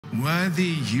Worthy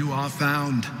you are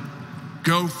found.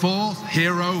 Go forth,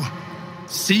 hero.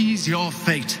 Seize your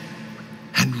fate.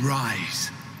 And rise,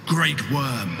 great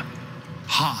worm,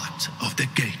 heart of the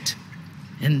gate.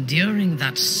 Enduring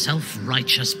that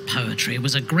self-righteous poetry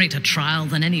was a greater trial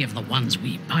than any of the ones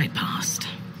we bypassed.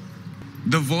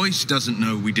 The voice doesn't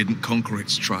know we didn't conquer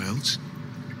its trials.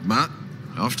 But,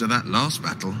 after that last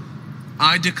battle,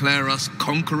 I declare us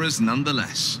conquerors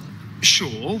nonetheless.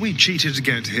 Sure, we cheated to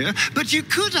get here, but you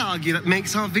could argue that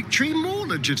makes our victory more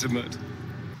legitimate.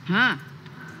 Huh.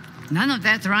 None of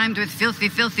that rhymed with filthy,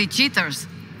 filthy cheaters.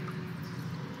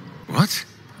 What?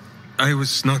 I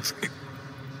was not...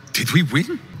 Did we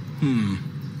win?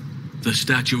 The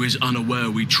statue is unaware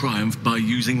we triumphed by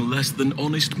using less than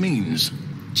honest means.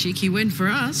 Cheeky win for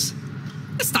us.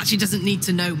 The statue doesn't need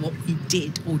to know what we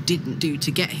did or didn't do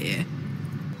to get here.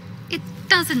 It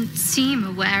doesn't seem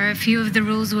aware a few of the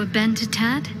rules were bent a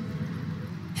tad.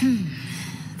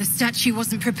 The statue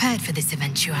wasn't prepared for this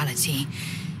eventuality.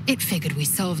 It figured we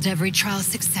solved every trial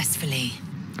successfully.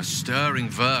 A stirring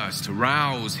verse to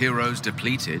rouse heroes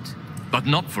depleted, but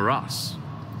not for us,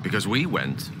 because we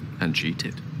went and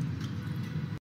cheated.